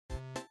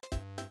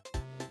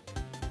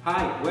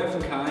Hi, we're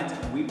from Kind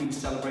and we've been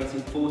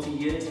celebrating 40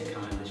 years of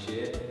Kind this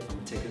year and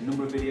we're taking a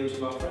number of videos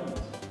of our friends.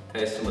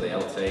 Here's some of the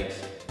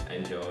outtakes.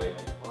 Enjoy.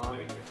 1,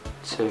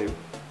 2.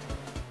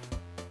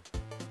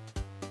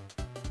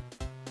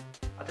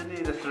 I didn't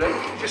need a 3.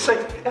 Just say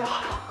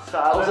silent.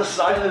 I was a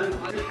silent.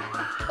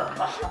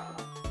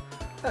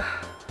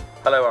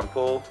 Hello, I'm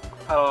Paul.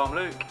 Hello, I'm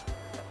Luke.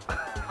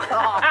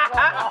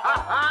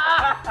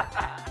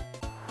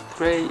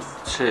 3,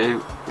 2,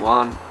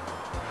 1.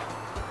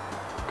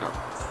 Go.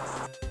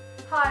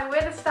 Hi,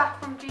 we're the staff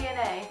from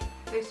G&A.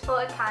 We've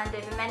supported Kind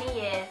over many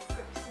years.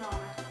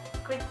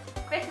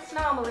 Christmas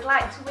normal, we'd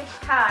like to wish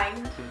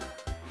Kind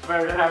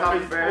Very happy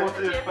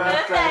 40th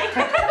birthday.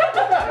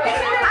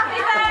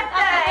 Happy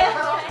birthday!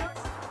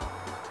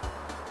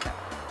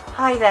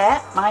 Hi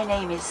there, my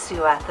name is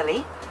Sue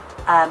Atherley.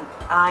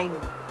 I'm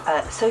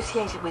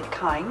associated with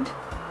Kind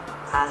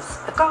as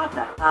a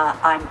gardener.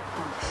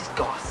 This is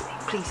ghastly,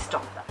 please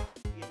stop that.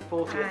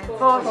 40th.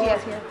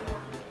 40th.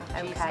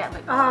 Okay.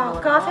 Oh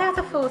God, I had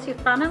a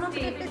 40th banner on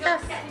the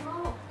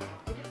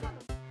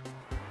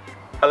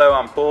Hello,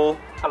 I'm Paul.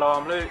 Hello,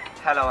 I'm Luke.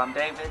 Hello, I'm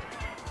David.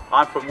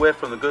 We're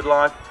from The Good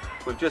Life.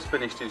 We've just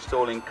finished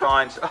installing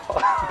Kind's...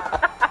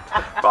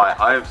 Right,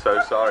 I am so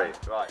sorry.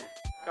 Right.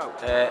 Go.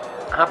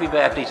 Happy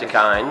birthday to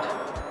Kind.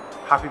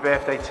 Happy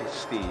birthday to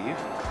Steve.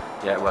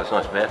 Yeah, well, it's a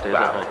nice birthday,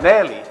 isn't it?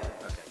 Nearly.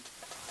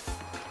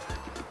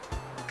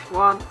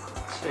 1,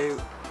 2,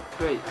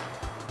 3.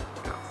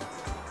 Go.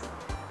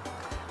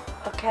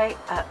 Okay,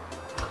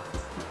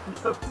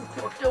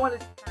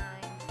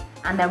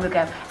 And then we'll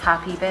go,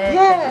 happy birthday.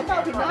 yeah,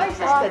 that'd be nice.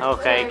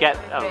 Okay, get.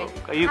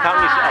 Are you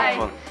counting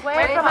yourself?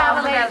 We're from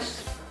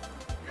Outtakes.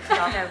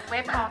 No,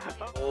 we're from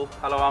Paul.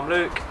 Hello, I'm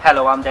Luke.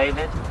 Hello, I'm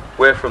David.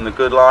 We're from The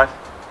Good Life.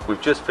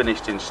 We've just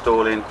finished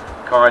installing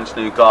Kind's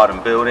new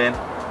garden building.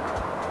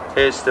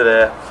 Here's to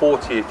their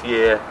 40th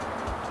year.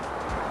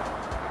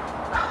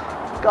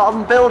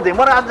 Garden building.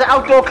 What about the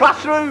outdoor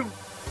classroom?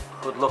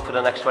 Good luck for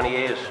the next 20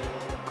 years.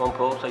 Go on,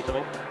 Paul, say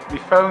something. My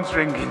phone's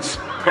ringing.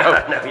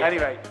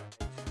 Anyway.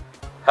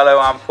 Hello,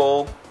 I'm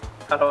Paul.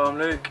 Hello, I'm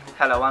Luke.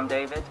 Hello, I'm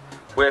David.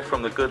 We're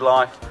from The Good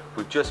Life.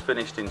 We've just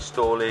finished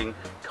installing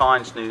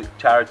Kind's new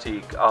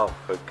charity. Oh,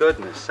 for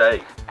goodness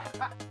sake.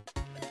 Are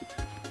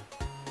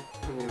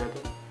you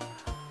ready?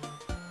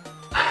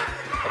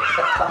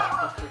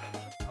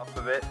 Up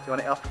a bit. Do you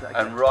want it up?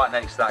 And right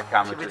next to that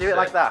camera. Should we just do it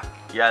like that?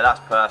 Yeah,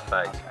 that's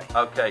perfect.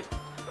 Okay.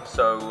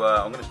 So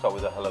I'm going to start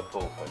with a hello,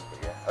 Paul first. But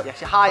yeah. Okay.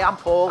 Yes. Hi, I'm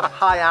Paul.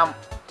 Hi, I'm.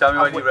 Tell me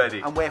when you're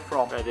ready. And where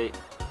from? Ready.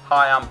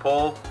 Hi, I'm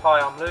Paul. Hi,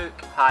 I'm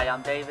Luke. Hi,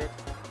 I'm David.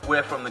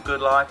 We're from The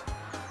Good Life,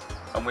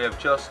 and we have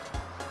just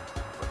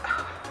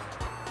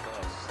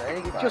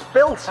Just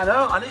built. I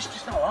know, and it's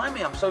just not like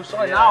me. I'm so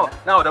sorry. Yeah.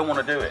 Now I don't want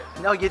to do it.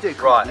 No, you do. Right,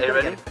 You're are you gonna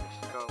ready? get it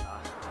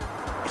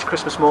finished. It's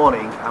Christmas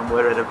morning and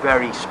we're at a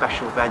very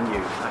special venue,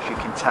 as you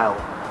can tell,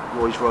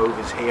 Roy's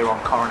Rovers here on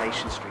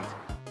Coronation Street.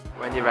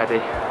 When you're ready,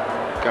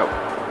 go.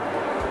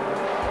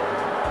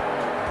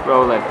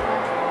 Rolling.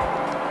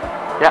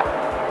 Yeah.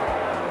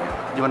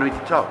 You want me to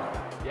talk?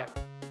 Yeah.